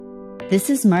This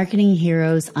is Marketing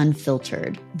Heroes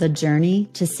Unfiltered, the journey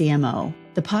to CMO,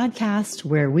 the podcast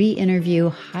where we interview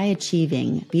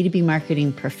high-achieving B2B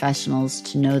marketing professionals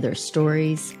to know their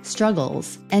stories,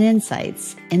 struggles, and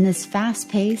insights in this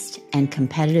fast-paced and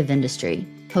competitive industry.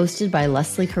 Hosted by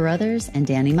Leslie Carruthers and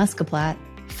Danny Muscaplat.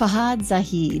 Fahad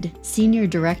Zahid, Senior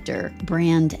Director,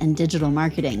 Brand and Digital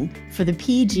Marketing for the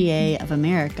PGA of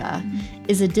America,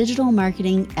 is a digital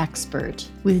marketing expert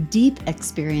with deep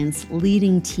experience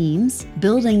leading teams,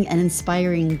 building and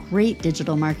inspiring great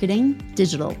digital marketing,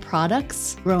 digital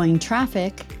products, growing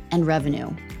traffic, and revenue.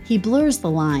 He blurs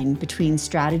the line between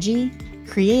strategy,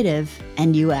 creative,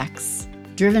 and UX.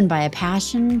 Driven by a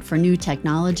passion for new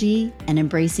technology and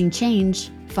embracing change,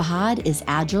 Fahad is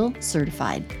Agile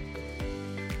certified.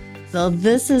 So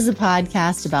this is a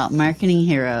podcast about marketing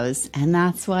heroes, and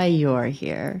that's why you're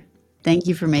here. Thank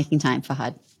you for making time,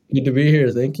 Fahad. Good to be here.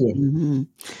 Thank you. Mm-hmm.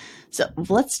 So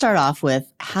let's start off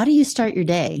with, how do you start your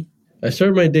day? I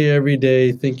start my day every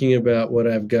day thinking about what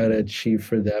I've got to achieve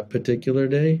for that particular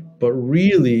day. But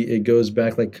really, it goes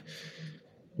back like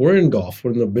we're in golf.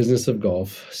 We're in the business of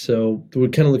golf. So we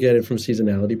kind of look at it from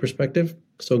seasonality perspective.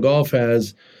 So golf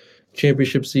has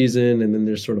championship season, and then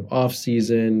there's sort of off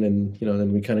season, and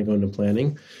then we kind of go into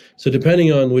planning. So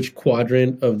depending on which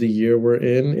quadrant of the year we're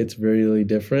in, it's very, really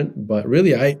different. But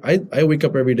really, I wake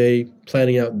up every day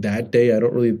planning out that day. I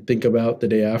don't really think about the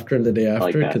day after and the day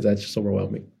after because that's just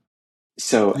overwhelming.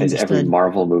 So as every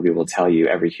Marvel movie will tell you,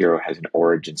 every hero has an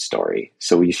origin story.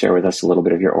 So will you share with us a little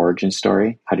bit of your origin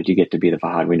story? How did you get to be the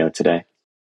Fahad we know today?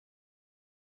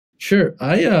 Sure.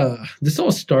 This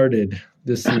all started,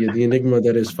 the enigma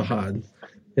that is Fahad.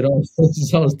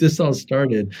 This all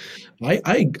started.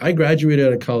 I graduated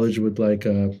out of college with like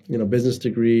a business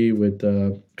degree with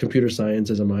computer science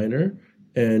as a minor,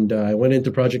 and I went into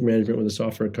project management with a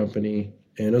software company,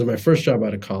 and it was my first job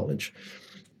out of college.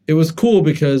 It was cool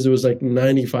because it was like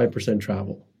 95%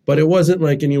 travel, but it wasn't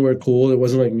like anywhere cool. It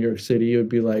wasn't like New York City. It would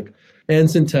be like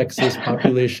Anson, Texas,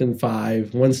 population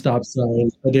 5, one stop sign,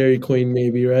 a Dairy Queen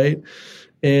maybe, right?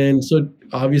 And so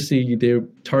obviously they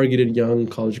targeted young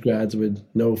college grads with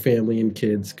no family and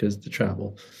kids because the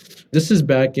travel. This is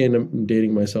back in, I'm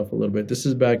dating myself a little bit, this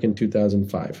is back in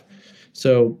 2005.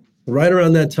 So right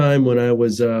around that time when I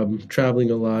was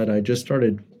traveling a lot, I just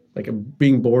started like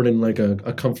being bored in like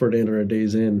a Comfort Inn or a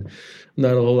Days Inn,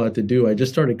 not a whole lot to do. I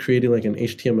just started creating like an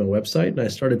HTML website, and I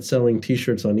started selling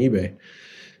t-shirts on eBay.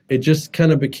 It just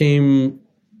kind of became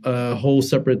a whole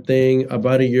separate thing.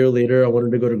 About a year later, I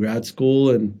wanted to go to grad school,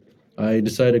 and I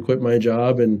decided to quit my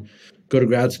job and go to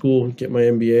grad school, get my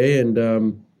MBA.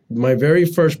 And my very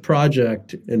first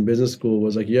project in business school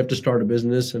was like, you have to start a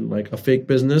business, and like a fake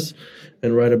business,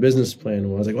 and write a business plan.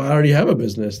 And I was like, well, I already have a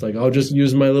business. Like, I'll just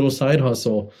use my little side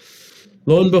hustle.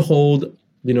 Lo and behold,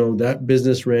 that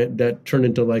business that turned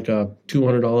into like a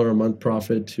 $200 a month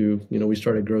profit to, we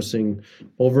started grossing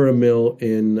over $1 million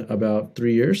in about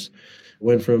 3 years.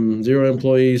 Went from 0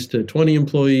 employees to 20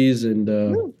 employees and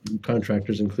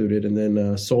contractors included, and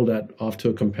then sold that off to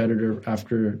a competitor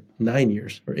after 9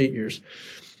 years or 8 years.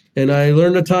 And I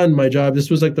learned a ton. My job, this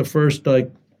was like the first like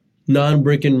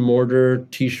non-brick and mortar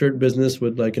t-shirt business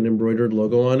with like an embroidered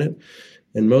logo on it.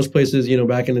 And most places,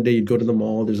 back in the day, you'd go to the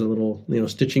mall, there's a little,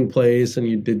 stitching place,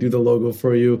 and they'd do the logo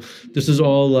for you. This is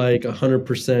all like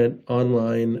 100%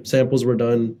 online. Samples were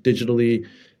done digitally.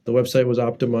 The website was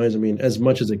optimized, as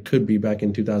much as it could be back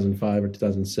in 2005 or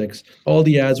 2006. All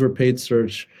the ads were paid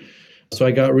search. So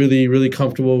I got really, really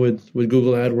comfortable with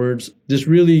Google AdWords. This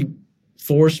really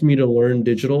forced me to learn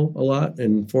digital a lot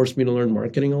and forced me to learn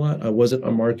marketing a lot. I wasn't a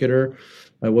marketer.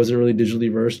 I wasn't really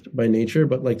digitally versed by nature,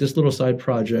 but like this little side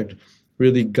project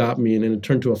really got me, and it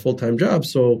turned to a full-time job.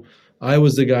 So I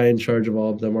was the guy in charge of all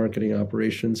of the marketing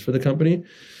operations for the company.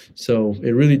 So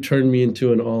it really turned me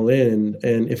into an all-in.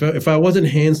 And if I wasn't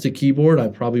hands to keyboard, I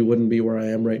probably wouldn't be where I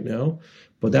am right now.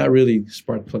 But that really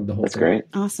spark-plugged the whole thing. That's great.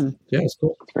 Awesome. Yeah, it's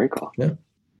cool. It's very cool. Yeah.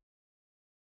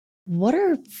 What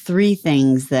are 3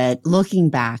 things that, looking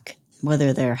back,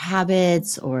 whether they're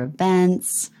habits or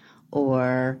events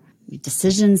or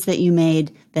decisions that you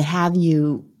made that have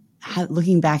you,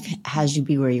 looking back, has you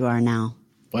be where you are now?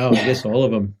 Wow, I guess all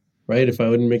of them, right? If I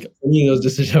wouldn't make any of those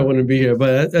decisions, I wouldn't be here.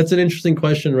 But that's an interesting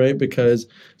question, right? Because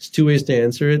it's 2 ways to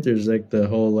answer it. There's like the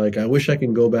whole, like, I wish I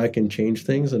can go back and change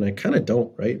things. And I kind of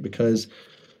don't, right? Because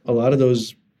a lot of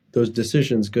those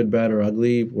decisions, good, bad, or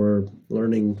ugly, were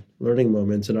learning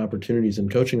moments and opportunities and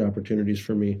coaching opportunities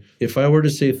for me. If I were to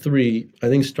say 3, I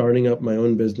think starting up my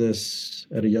own business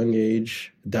at a young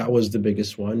age, that was the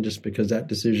biggest one, just because that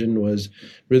decision was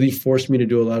really forced me to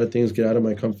do a lot of things, get out of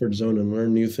my comfort zone and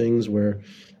learn new things where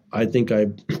I think I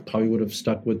probably would have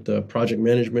stuck with the project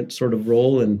management sort of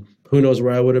role, and who knows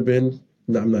where I would have been.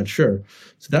 I'm not sure.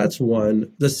 So that's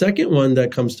one. The second one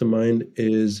that comes to mind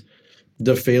is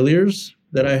the failures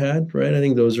that I had, right? I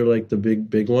think those are like the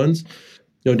big ones.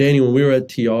 Danny, when we were at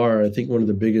TR, I think one of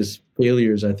the biggest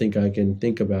failures I think I can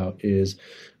think about is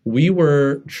we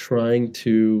have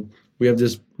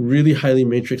this really highly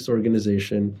matrix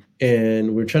organization,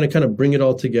 and we're trying to kind of bring it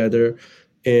all together.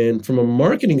 And from a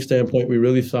marketing standpoint, we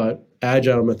really thought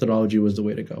agile methodology was the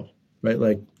way to go, right?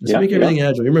 Like, let's make everything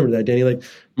agile. You remember that, Danny? Like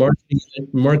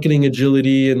marketing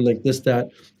agility and like this, that.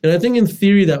 And I think in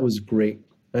theory that was great.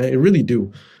 I really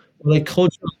do. Like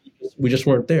culturally, we just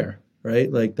weren't there,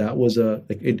 right? Like that was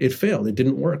it failed. It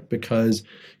didn't work because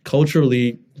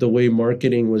culturally, the way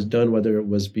marketing was done, whether it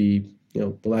was the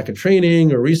lack of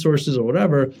training or resources or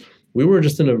whatever, we were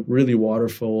just in a really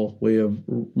waterfall way of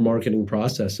marketing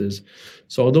processes.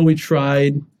 So although we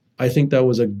tried, I think that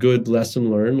was a good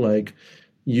lesson learned. Like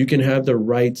you can have the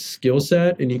right skill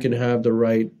set and you can have the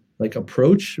right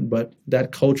approach, but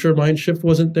that culture mind shift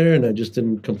wasn't there, and I just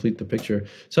didn't complete the picture.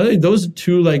 So I think those are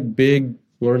two big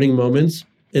learning moments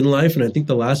in life. And I think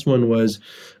the last one was,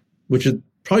 which is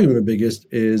probably one of the biggest,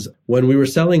 is when we were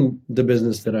selling the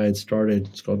business that I had started.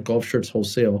 It's called Golf Shirts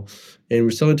Wholesale, and we're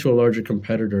selling to a larger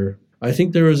competitor. I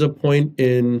think there was a point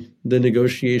in the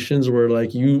negotiations where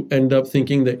you end up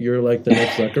thinking that you're the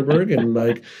next Zuckerberg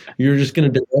and you're just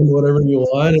going to demand whatever you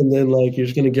want, and then you're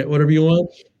just going to get whatever you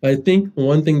want. I think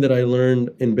one thing that I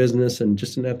learned in business and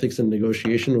just in ethics and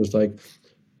negotiation was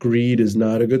greed is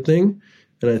not a good thing.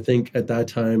 And I think at that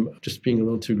time, just being a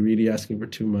little too greedy, asking for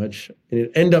too much, and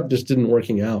it ended up just didn't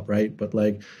working out, right? But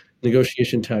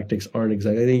negotiation tactics aren't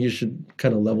exactly. I think you should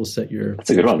kind of level set your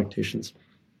expectations.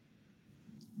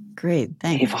 Great,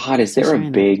 thanks. Hey, Fahad, is there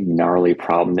a big, gnarly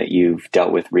problem that you've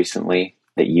dealt with recently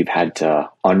that you've had to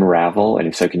unravel? And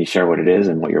if so, can you share what it is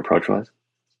and what your approach was?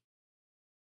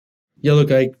 Yeah, look,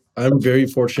 I'm very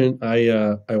fortunate.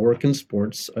 I work in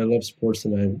sports. I love sports,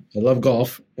 and I love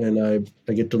golf, and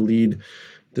I get to lead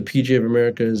the PGA of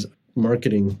America's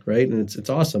marketing, right? And it's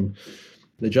awesome.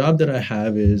 The job that I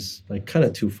have is kind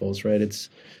of twofold, right?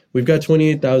 We've got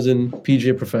 28,000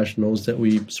 PGA professionals that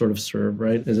we sort of serve,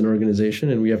 right, as an organization.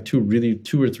 And we have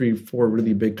four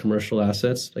really big commercial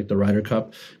assets, like the Ryder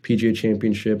Cup, PGA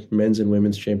Championship, men's and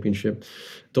women's championship.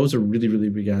 Those are really, really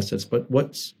big assets. But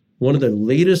what's one of the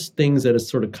latest things that has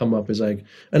sort of come up is and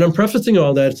I'm prefacing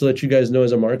all that to let you guys know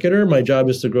as a marketer, my job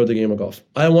is to grow the game of golf.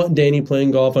 I want Danny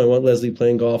playing golf. I want Leslie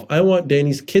playing golf. I want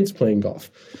Danny's kids playing golf.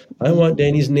 I want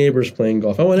Danny's neighbors playing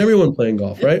golf. I want everyone playing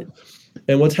golf, right?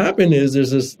 And what's happened is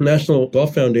there's this National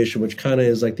Golf Foundation, which kind of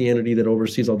is the entity that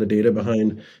oversees all the data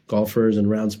behind golfers and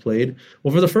rounds played.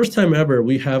 Well, for the first time ever,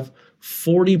 we have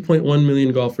 40.1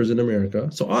 million golfers in America.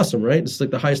 So awesome, right? It's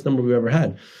the highest number we've ever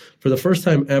had. For the first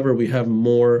time ever, we have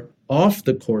more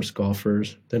off-the-course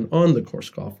golfers than on-the-course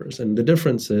golfers. And the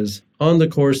difference is on the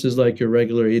course is your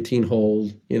regular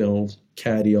 18-hole,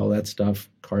 caddy, all that stuff,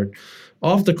 cart.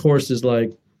 Off the course is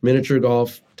miniature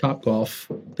golf, top golf,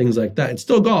 things like that. It's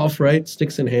still golf, right?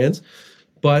 Sticks in hands.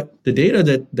 But the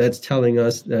data that's telling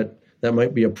us that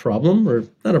might be a problem, or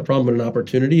not a problem, but an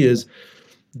opportunity, is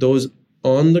those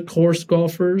on-the-course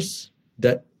golfers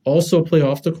that also play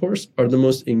off the course are the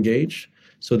most engaged.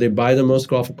 So they buy the most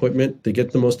golf equipment. They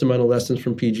get the most amount of lessons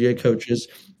from PGA coaches.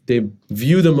 They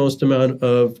view the most amount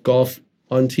of golf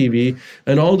on TV.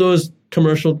 And all those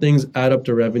commercial things add up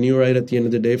to revenue, right? At the end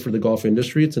of the day, for the golf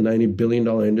industry, it's a $90 billion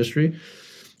industry.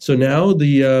 So now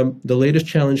the latest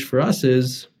challenge for us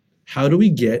is how do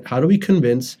we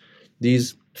convince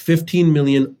these 15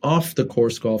 million off the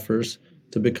course golfers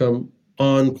to become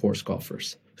on course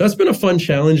golfers? That's been a fun,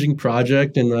 challenging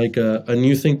project, and a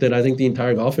new thing that I think the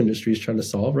entire golf industry is trying to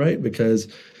solve, right? Because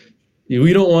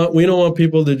we don't want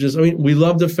people to just. We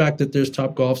love the fact that there's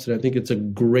Top Golfs, and I think it's a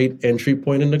great entry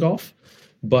point into golf.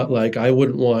 But I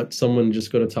wouldn't want someone to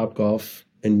just go to Top Golf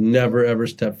and never ever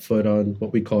step foot on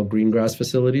what we call green grass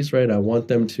facilities, right? I want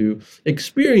them to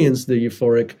experience the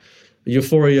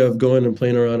euphoria of going and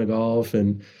playing around a golf,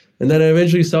 and then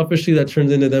eventually, selfishly, that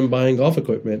turns into them buying golf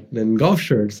equipment and golf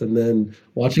shirts and then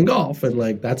watching golf. And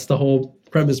that's the whole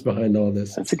premise behind all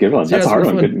this. That's a good one. So that's a hard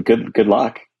one. Good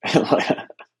luck.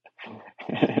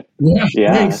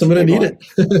 Yeah, thanks. I'm going to need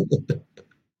it.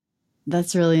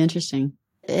 That's really interesting.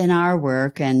 In our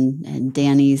work, and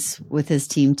Danny's with his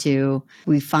team too,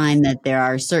 we find that there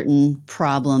are certain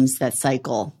problems that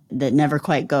cycle that never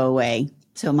quite go away.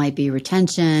 So it might be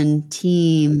retention,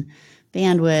 team,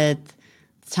 bandwidth,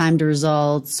 time to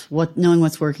results, knowing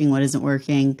what's working, what isn't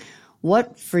working.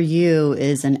 What for you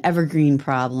is an evergreen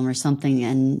problem or something,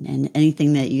 and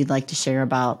anything that you'd like to share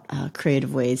about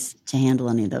creative ways to handle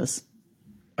any of those?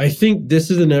 I think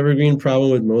this is an evergreen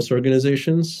problem with most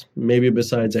organizations, maybe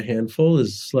besides a handful,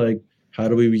 is like, how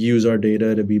do we use our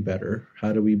data to be better?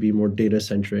 How do we be more data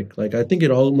centric? Like, I think it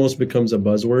almost becomes a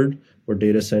buzzword. We're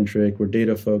data centric, we're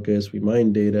data focused, we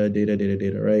mine data,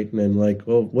 right? And then like,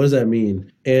 well, what does that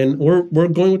mean? And we're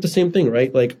going with the same thing,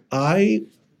 right? Like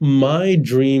my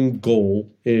dream goal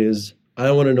is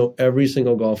I want to know every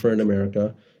single golfer in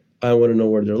America. I want to know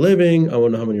where they're living. I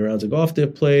want to know how many rounds of golf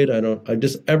they've played. I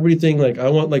just everything, like I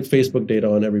want like Facebook data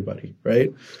on everybody,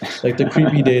 right? Like the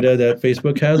creepy data that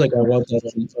Facebook has, like I want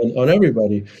that on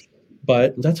everybody.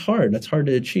 But that's hard. That's hard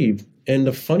to achieve. And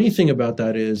the funny thing about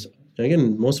that is,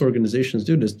 again, most organizations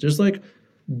do this. There's like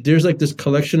this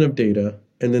collection of data,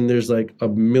 and then there's like a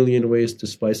million ways to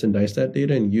splice and dice that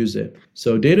data and use it.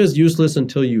 So data is useless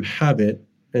until you have it.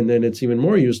 And then it's even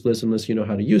more useless unless you know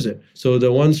how to use it. So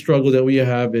the one struggle that we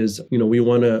have is, we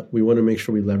want to make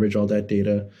sure we leverage all that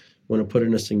data, want to put it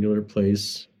in a singular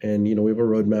place. And, we have a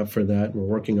roadmap for that. And we're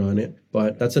working on it.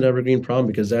 But that's an evergreen problem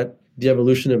because the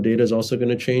evolution of data is also going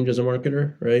to change as a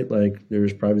marketer, right? Like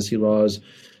there's privacy laws,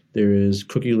 there is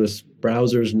cookieless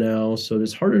browsers now. So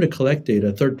it's harder to collect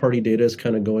data. Third-party data is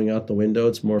kind of going out the window.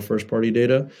 It's more first-party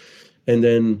data. And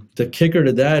then the kicker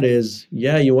to that is,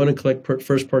 yeah, you want to collect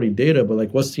first-party data, but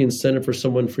like, what's the incentive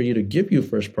for you to give you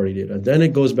first-party data? Then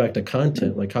it goes back to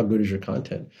content, like how good is your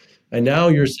content? And now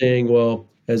you're saying, well,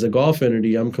 as a golf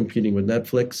entity, I'm competing with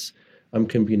Netflix, I'm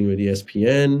competing with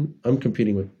ESPN, I'm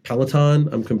competing with Peloton,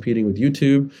 I'm competing with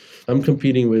YouTube, I'm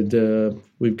competing with,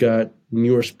 we've got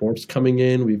newer sports coming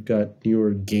in, we've got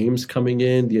newer games coming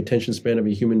in, the attention span of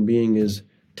a human being is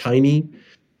tiny.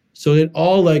 So it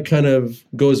all like kind of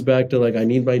goes back to like, I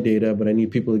need my data, but I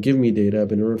need people to give me data.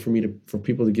 But in order for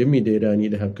people to give me data, I need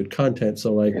to have good content.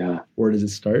 So like, Where does it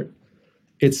start?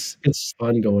 It's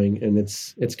ongoing, and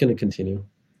it's going to continue.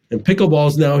 And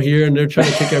pickleball's now here, and they're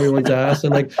trying to kick everyone's ass.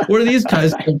 And like, where are these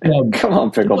guys come from? Come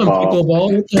on,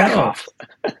 pickleball. Back off.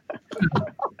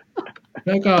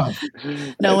 Back off.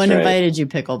 No one invited you,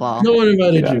 pickleball. No one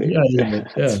invited you. Yeah.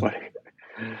 That's funny.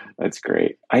 That's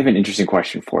great. I have an interesting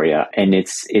question for you. And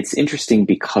it's interesting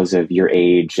because of your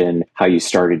age and how you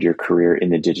started your career in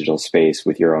the digital space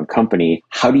with your own company.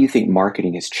 How do you think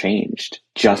marketing has changed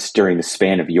just during the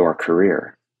span of your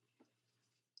career?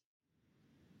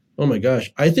 Oh my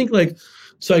gosh. I think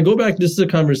so I go back, this is a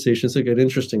conversation, it's like an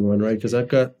interesting one, right? Because I've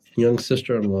got young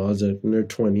sister-in-laws in their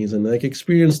 20s and like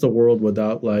experienced the world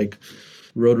without like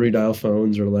rotary dial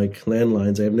phones or like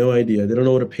landlines. I have no idea. They don't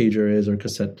know what a pager is or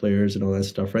cassette players and all that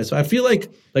stuff, right? So I feel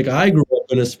like I grew up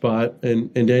in a spot,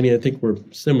 and Danny, I think we're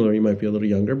similar. You might be a little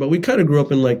younger, but we kind of grew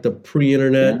up in like the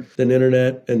pre-internet, then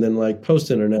internet, and then like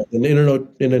post-internet, and internet,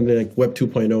 and then like Web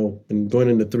 2.0 and going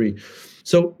into 3.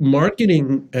 So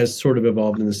marketing has sort of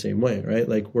evolved in the same way, right?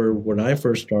 Like when I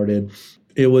first started,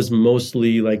 it was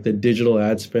mostly like the digital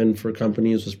ad spend for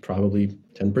companies was probably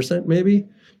 10% maybe.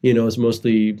 It's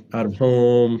mostly out of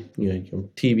home,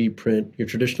 TV, print, your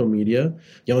traditional media.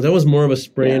 That was more of a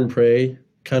spray and pray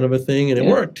kind of a thing, and it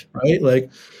worked, right?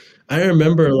 Like, I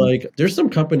remember there's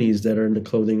some companies that are in the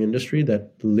clothing industry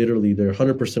that literally their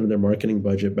 100% of their marketing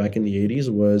budget back in the 80s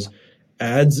was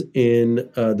ads in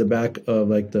the back of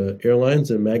like the airlines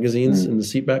and magazines in the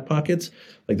seat back pockets.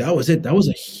 Like that was it. That was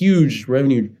a huge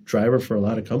revenue driver for a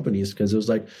lot of companies because it was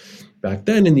like, back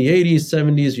then in the 80s,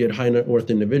 70s, you had high net worth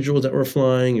individuals that were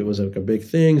flying. It was like a big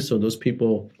thing. So those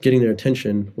people getting their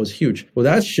attention was huge. Well,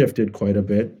 that's shifted quite a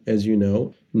bit, as you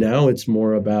know. Now it's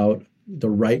more about the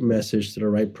right message to the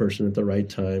right person at the right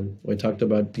time. I talked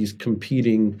about these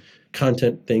competing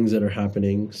content things that are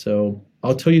happening. So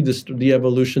I'll tell you the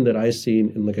evolution that I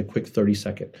seen in like a quick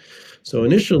 30-second. So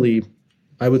initially,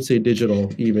 I would say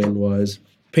digital even was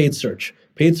paid search.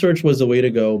 Paid search was the way to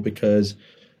go because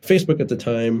Facebook at the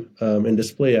time and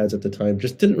display ads at the time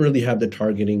just didn't really have the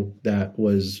targeting that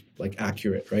was like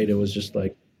accurate, right? It was just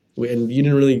like, and you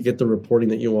didn't really get the reporting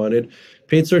that you wanted.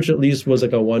 Paid search at least was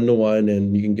like a 1-to-1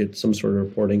 and you can get some sort of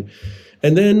reporting.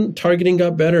 And then targeting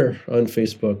got better on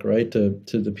Facebook, right? To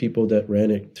the people that ran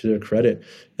it, to their credit.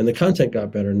 And the content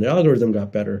got better and the algorithm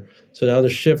got better. So now the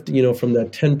shift, from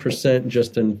that 10%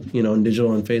 just in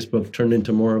digital and Facebook turned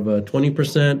into more of a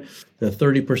 20%, a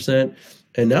 30%.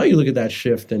 And now you look at that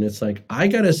shift and it's like, I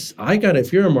gotta,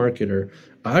 if you're a marketer,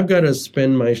 I've got to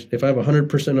spend if I have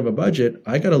 100% of a budget,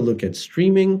 I got to look at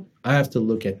streaming. I have to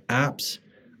look at apps.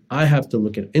 I have to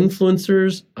look at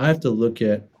influencers. I have to look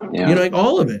at, like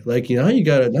all of it. Like, now you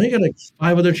got like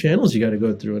 5 other channels you got to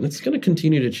go through, and it's going to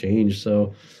continue to change.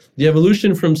 So the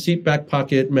evolution from seat back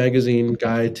pocket magazine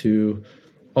guy to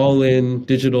all in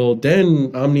digital,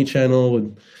 then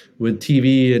omni-channel with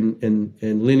TV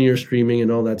and linear streaming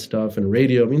and all that stuff, and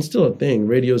radio. I mean, it's still a thing.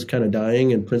 Radio's kind of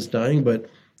dying and print's dying, but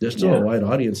there's still a wide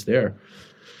audience there.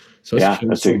 So it's Yeah,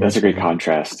 changed so much. that's a great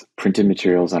contrast. Printed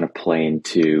materials on a plane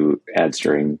to ads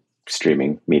during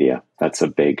streaming media. That's a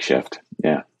big shift.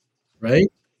 Yeah. Right?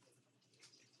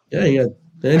 Yeah, yeah.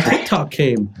 And TikTok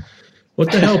came.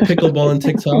 What the hell, pickleball and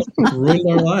TikTok ruined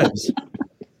our lives.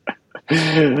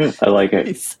 I like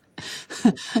it.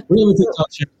 We have a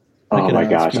TikTok channel. Oh my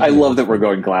gosh. I love that we're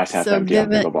going glass half empty on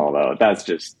pickleball, though. That's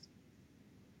just...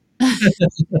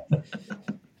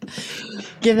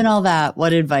 Given all that,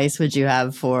 what advice would you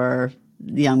have for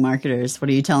young marketers? What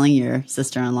are you telling your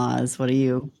sister-in-laws?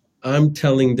 I'm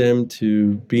telling them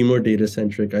to be more data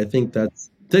centric. I think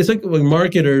it's like when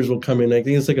marketers will come in. I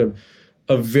think it's like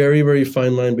a very, very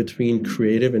fine line between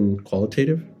creative and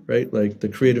qualitative, right? Like the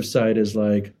creative side is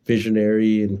like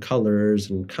visionary and colors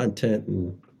and content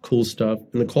and cool stuff.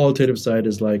 And the qualitative side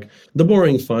is like the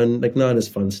boring fun, like not as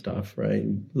fun stuff, right?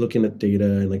 Looking at data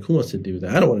and like, who wants to do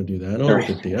that? I don't want to do that. I don't look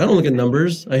at data. I don't look at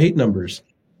numbers. I hate numbers,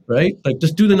 right? Like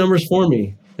just do the numbers for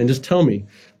me and just tell me.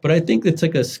 But I think it's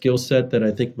like a skill set that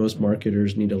I think most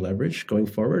marketers need to leverage going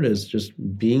forward, is just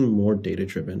being more data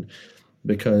driven,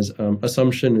 because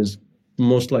assumption is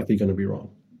most likely going to be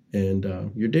wrong. And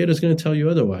your data is going to tell you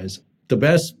otherwise. The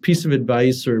best piece of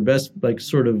advice or best like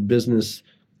sort of business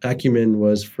acumen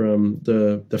was from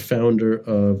the founder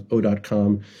of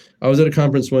O.com. I was at a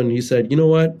conference when he said, you know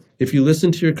what? If you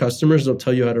listen to your customers, they'll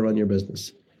tell you how to run your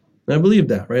business. And I believe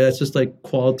that, right? That's just like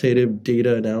qualitative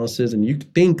data analysis. And you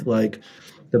think like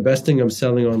the best thing I'm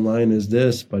selling online is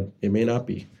this, but it may not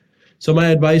be. So my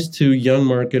advice to young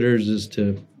marketers is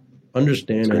to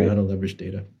understand and how to leverage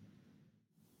data.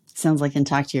 Sounds like, and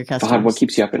talk to your customers. Fahad, what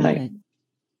keeps you up at night?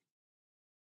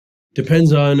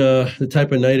 Depends on the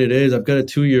type of night it is. I've got a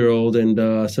 2-year-old,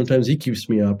 and sometimes he keeps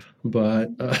me up.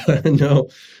 But no,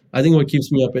 I think what keeps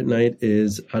me up at night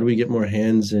is how do we get more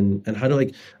hands and how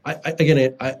to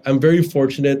I'm very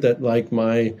fortunate that like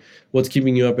what's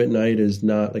keeping you up at night is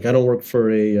not like I don't work for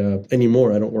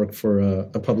anymore. I don't work for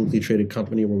a publicly traded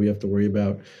company where we have to worry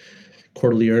about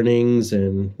quarterly earnings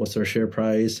and what's our share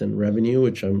price and revenue,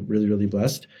 which I'm really, really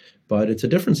blessed. But it's a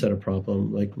different set of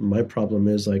problem. Like my problem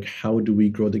is like, how do we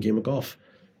grow the game of golf?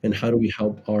 And how do we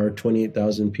help our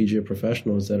 28,000 PGA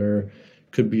professionals that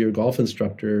could be your golf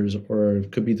instructors, or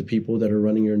could be the people that are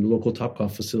running your local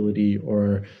Topgolf facility,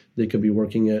 or they could be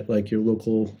working at like your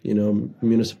local,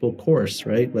 municipal course,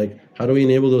 right? Like how do we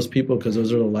enable those people? Because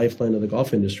those are the lifeline of the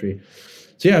golf industry.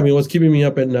 So yeah, I mean, what's keeping me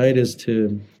up at night is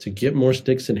to get more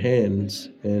sticks in hands.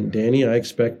 And Danny, I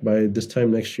expect by this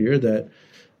time next year that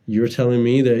you're telling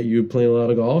me that you play a lot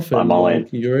of golf. And I'm all in.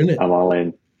 You're in it. I'm all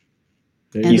in.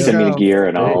 You send me the gear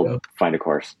and I'll find a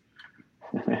course.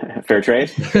 Fair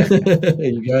trade?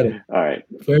 You got it. All right.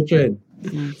 Fair trade.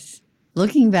 Nice.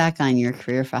 Looking back on your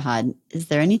career, Fahad, is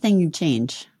there anything you'd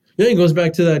change? Yeah, it goes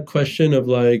back to that question of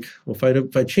like, well,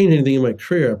 if I change anything in my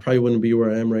career, I probably wouldn't be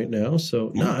where I am right now.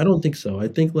 So no, I don't think so. I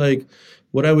think like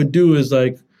what I would do is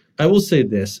like, I will say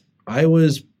this. I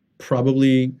was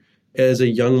probably, as a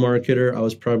young marketer, I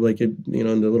was probably like, in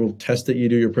the little test that you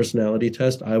do, your personality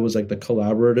test, I was like the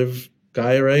collaborative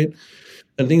guy, right?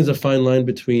 And I think there's a fine line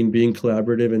between being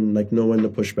collaborative and like know when to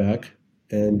push back.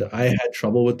 And I had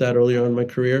trouble with that earlier on in my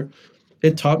career.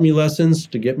 It taught me lessons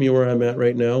to get me where I'm at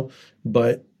right now.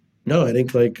 But no, I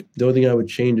think like the only thing I would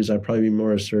change is I'd probably be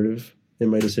more assertive in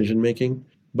my decision making.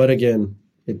 But again,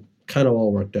 it kind of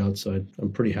all worked out, so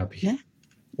I'm pretty happy.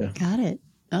 Yeah. Got it.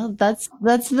 Oh, that's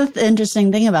the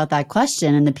interesting thing about that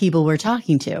question and the people we're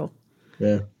talking to.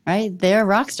 Yeah. Right? They're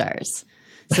rock stars.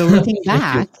 So looking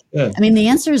back, I mean, the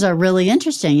answers are really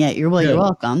interesting. Yeah, you're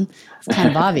welcome. It's kind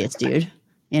of obvious, dude.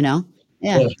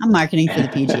 Yeah, I'm marketing for the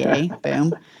PGA.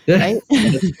 Boom. Right?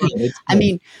 I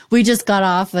mean, we just got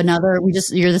off you're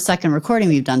the second recording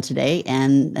we've done today,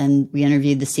 and we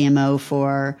interviewed the CMO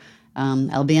for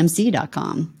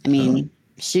LBMC.com. I mean,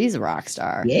 she's a rock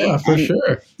star. Yeah, for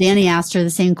sure. Danny asked her the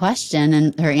same question,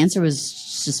 and her answer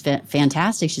was just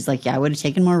fantastic. She's like, yeah, I would have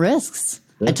taken more risks.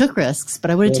 Yeah. I took risks,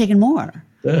 but I would have taken more.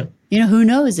 Yeah. Who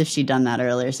knows if she'd done that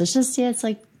earlier. So it's just, it's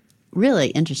like really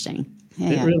interesting.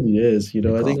 It really is.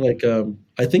 Cool. I think like,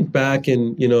 I think back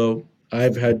and,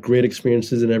 I've had great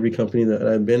experiences in every company that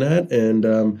I've been at. And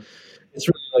it's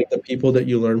really like the people that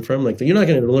you learn from. Like you're not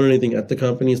going to learn anything at the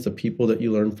company. It's the people that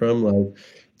you learn from. Like,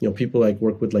 people like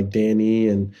work with like Danny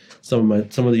and some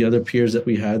of the other peers that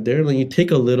we had there. Like you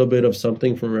take a little bit of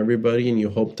something from everybody and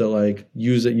you hope to like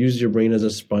use your brain as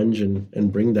a sponge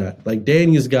and bring that. Like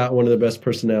Danny's got one of the best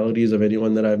personalities of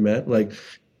anyone that I've met. Like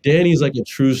Danny's like a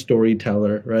true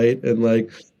storyteller, right? And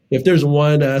like, if there's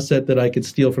one asset that I could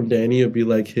steal from Danny, it'd be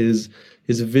like his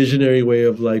visionary way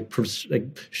of like like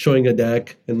showing a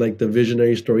deck and like the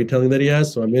visionary storytelling that he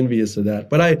has. So I'm envious of that.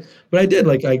 But I did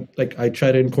I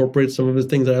try to incorporate some of the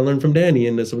things that I learned from Danny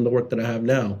into some of the work that I have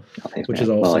now, Oh, thanks, which man. is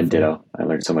also Well, and fun. ditto. I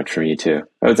learned so much from you too.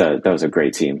 That was a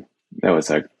great team. That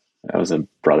was a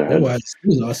brotherhood. It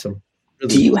was awesome.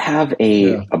 Really Do you was. have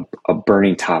Yeah. a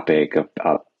burning topic,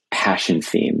 a passion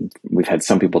theme? We've had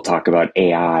some people talk about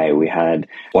AI. We had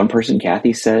one person,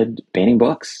 Kathy, said banning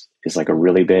books is like a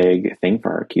really big thing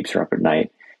for her, keeps her up at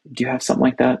night. Do you have something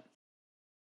like that?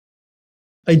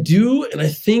 I do, and I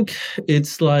think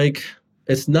it's like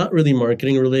it's not really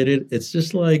marketing related. It's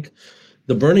just like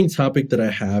the burning topic that I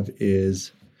have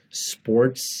is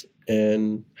sports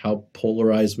and how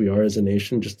polarized we are as a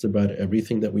nation, just about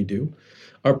everything that we do.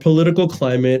 Our political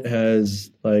climate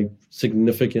has like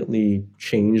significantly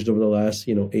changed over the last,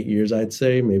 8 years, I'd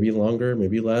say, maybe longer,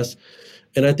 maybe less.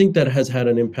 And I think that has had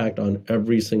an impact on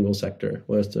every single sector,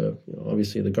 whether it's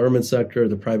obviously the government sector,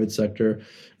 the private sector.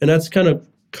 And that's kind of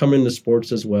come into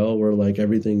sports as well, where like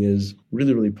everything is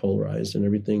really, really polarized and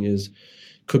everything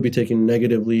could be taken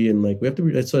negatively. And like we have to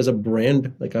be, so as a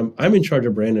brand, like I'm in charge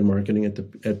of brand and marketing at the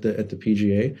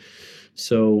PGA.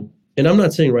 So, and I'm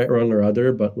not saying right, wrong, or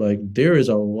other, but like there is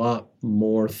a lot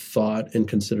more thought and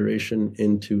consideration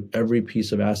into every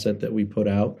piece of asset that we put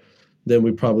out than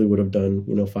we probably would have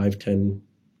done, 5, 10,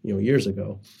 years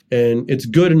ago. And it's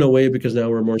good in a way because now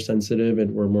we're more sensitive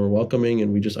and we're more welcoming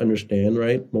and we just understand,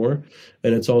 right, more.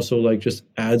 And it's also like just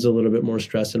adds a little bit more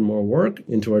stress and more work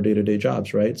into our day-to-day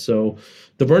jobs, right? So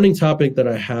the burning topic that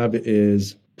I have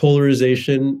is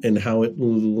polarization and how it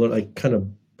like kind of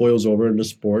boils over into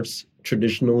sports.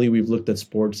 Traditionally, we've looked at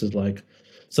sports as like,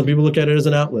 some people look at it as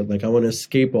an outlet, like I want to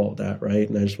escape all that, right?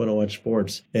 And I just want to watch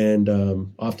sports. And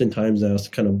oftentimes that's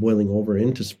kind of boiling over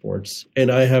into sports. And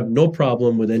I have no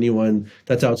problem with anyone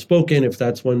that's outspoken. If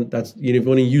that's one that's, if you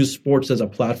want to use sports as a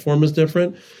platform is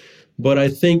different. But I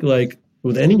think like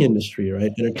with any industry,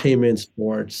 right? Entertainment,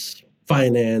 sports,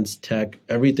 finance, tech,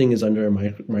 everything is under a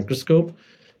microscope.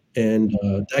 And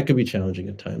that could be challenging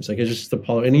at times. Like it's just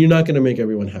and you're not going to make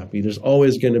everyone happy. There's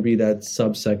always going to be that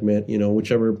sub-segment,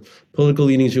 whichever political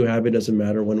leanings you have, it doesn't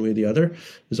matter one way or the other.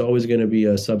 There's always going to be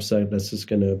a subset that's just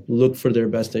going to look for their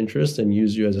best interest and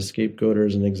use you as a scapegoat or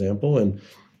as an example. And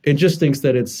it just thinks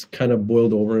that it's kind of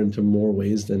boiled over into more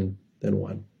ways than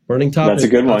one. Burning topic. That's a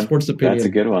good one. Sports opinion. That's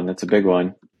a good one. That's a big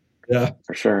one. Yeah.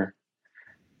 For sure.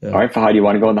 Yeah. All right, Fahad, you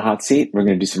want to go in the hot seat? We're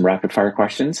going to do some rapid fire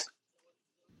questions.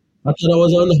 I thought I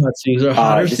was on the hot seat. Is there a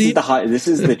hotter this seat? Is the hot. This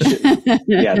is the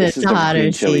yeah. This is the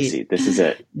green chili seat. This is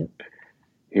it.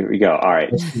 Here we go. All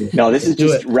right. No, this is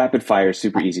just rapid fire,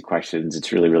 super easy questions.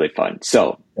 It's really, really fun.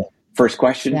 So, first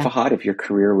question, Fahad: if your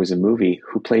career was a movie,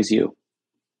 who plays you?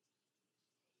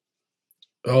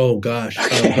 Oh gosh.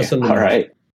 Okay. All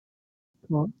right.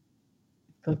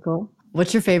 Cool.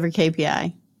 What's your favorite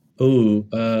KPI?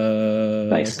 Oh,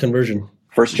 nice. Conversion.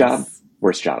 First job,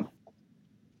 worst job.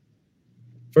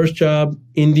 First job,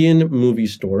 Indian movie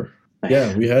store.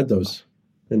 Yeah, we had those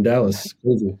in Dallas.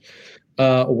 Crazy.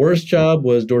 Worst job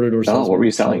was door-to-door sales. Oh, what were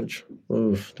you selling?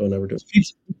 Oof, don't ever do it.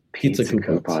 Pizza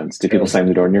coupons. Do people slam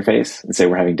the door in your face and say,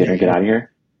 "We're having dinner, get out of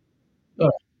here"?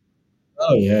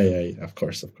 Oh yeah. Of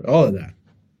course. All of that.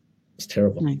 It's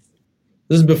terrible. Nice.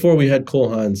 This is before we had Cole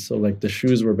Hans, so like the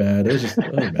shoes were bad. It was just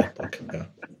bad. Yeah.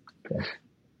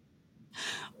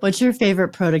 What's your favorite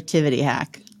productivity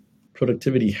hack?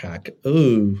 Productivity hack.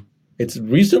 Oh, it's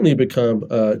recently become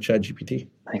ChatGPT.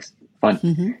 Nice. Fun.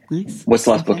 Mm-hmm. Nice. What's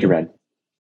the last book you read?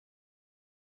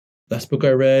 Last book I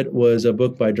read was a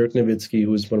book by Dirk Nowitzki, who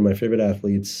was one of my favorite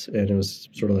athletes, and it was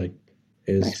sort of like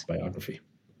his biography.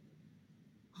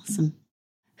 Awesome.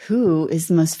 Who is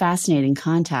the most fascinating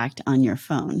contact on your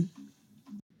phone?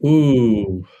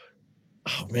 Ooh.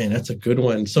 Oh, man, that's a good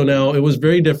one. So now it was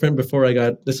very different before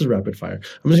this is rapid fire.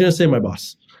 I'm just going to say my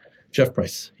boss, Jeff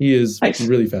Price. He is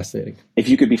really fascinating. If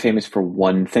you could be famous for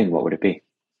one thing, what would it be?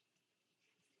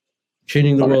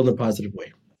 Changing the world in a positive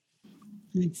way.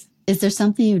 Nice. Is there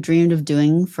something you've dreamed of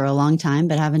doing for a long time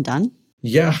but haven't done?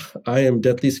 Yeah, I am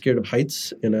deathly scared of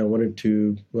heights, and I wanted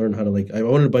to learn how to I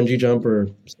wanted to bungee jump or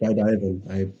skydive, and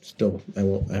I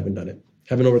haven't done it.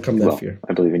 Haven't overcome that fear.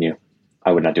 I believe in you.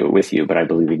 I would not do it with you, but I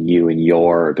believe in you and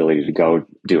your ability to go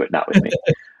do it, not with me.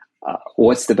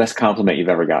 What's the best compliment you've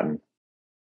ever gotten?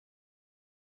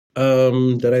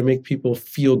 That I make people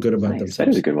feel good about themselves. That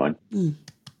is a good one.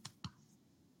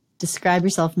 Describe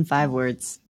yourself in 5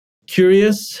 words.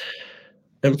 Curious,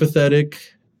 empathetic,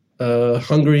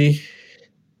 hungry,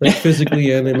 like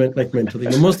physically and like mentally,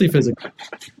 but mostly physically.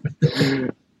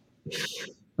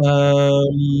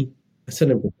 I said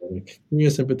empathetic.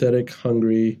 Curious, empathetic,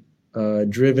 hungry,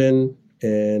 driven,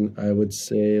 and I would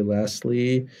say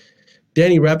lastly,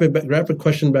 Danny, rapid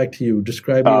question back to you.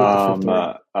 Describe me with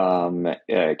the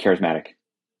fifth word. Charismatic,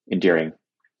 endearing,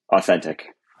 authentic.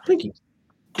 Thank you.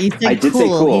 He said I did cool. say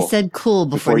cool. He said cool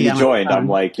before you got on the joined. phone. I'm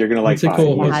like, you're gonna like Say Fahad.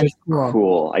 cool. He is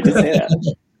cool. I did say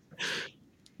that.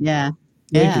 Yeah.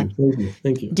 Thank Yeah. you. Thank you.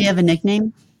 Thank you. Do you have a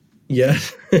nickname?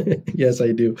 Yes. Yes,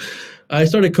 I do. I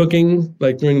started cooking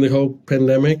like during the whole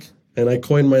pandemic, and I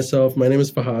coined myself. My name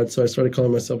is Fahad, so I started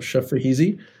calling myself Chef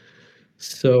Fahizi.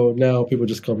 So now people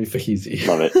just call me Fahizi.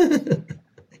 Love it.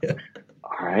 Yeah.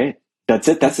 All right. That's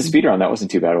it. That's the speed round. That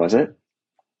wasn't too bad, was it?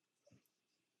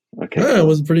 Okay. It Cool.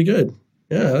 was pretty good.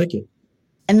 Yeah, I like it.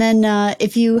 And then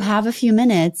if you have a few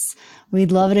minutes,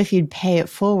 we'd love it if you'd pay it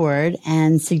forward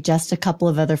and suggest a couple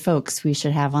of other folks we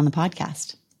should have on the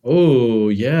podcast. Oh,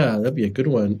 yeah, that'd be a good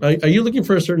one. Are you looking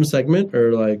for a certain segment,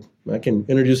 or like I can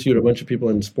introduce you to a bunch of people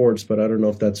in sports, but I don't know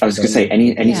if that's. I was going to say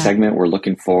any segment we're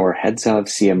looking for heads of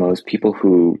CMOs, people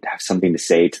who have something to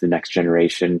say to the next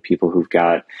generation, people who've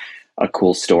got a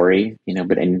cool story, but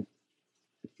the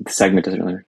segment doesn't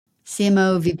really.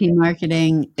 CMO, VP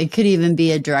marketing, it could even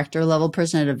be a director level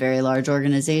person at a very large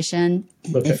organization.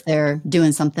 Okay. If they're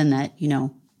doing something that,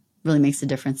 really makes a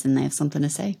difference and they have something to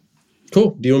say.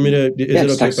 Cool. Do you want me to, is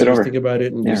it okay if I just think about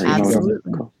it? And just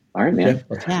absolutely. Cool. All right, man.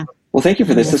 Yeah. Well, thank you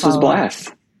for this. This was a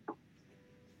blast.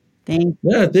 Thank you.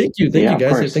 Yeah, thank you. Thank you,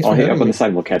 guys. Course. Thanks I'll for hit having up on me. the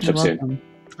side. We'll catch up welcome. soon.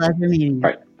 Pleasure meeting you. All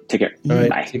right. Take care. All right.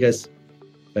 Bye. See you guys.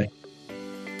 Bye.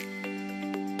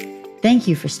 Thank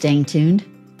you for staying tuned.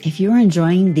 If you're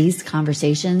enjoying these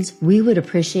conversations, we would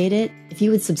appreciate it if you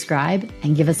would subscribe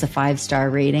and give us a 5-star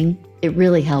rating. It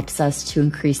really helps us to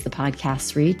increase the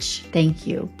podcast's reach. Thank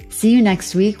you. See you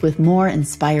next week with more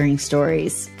inspiring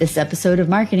stories. This episode of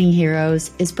Marketing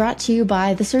Heroes is brought to you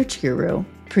by The Search Guru,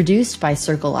 produced by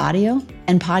Circle Audio,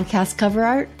 and podcast cover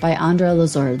art by Andra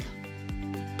Lazorde.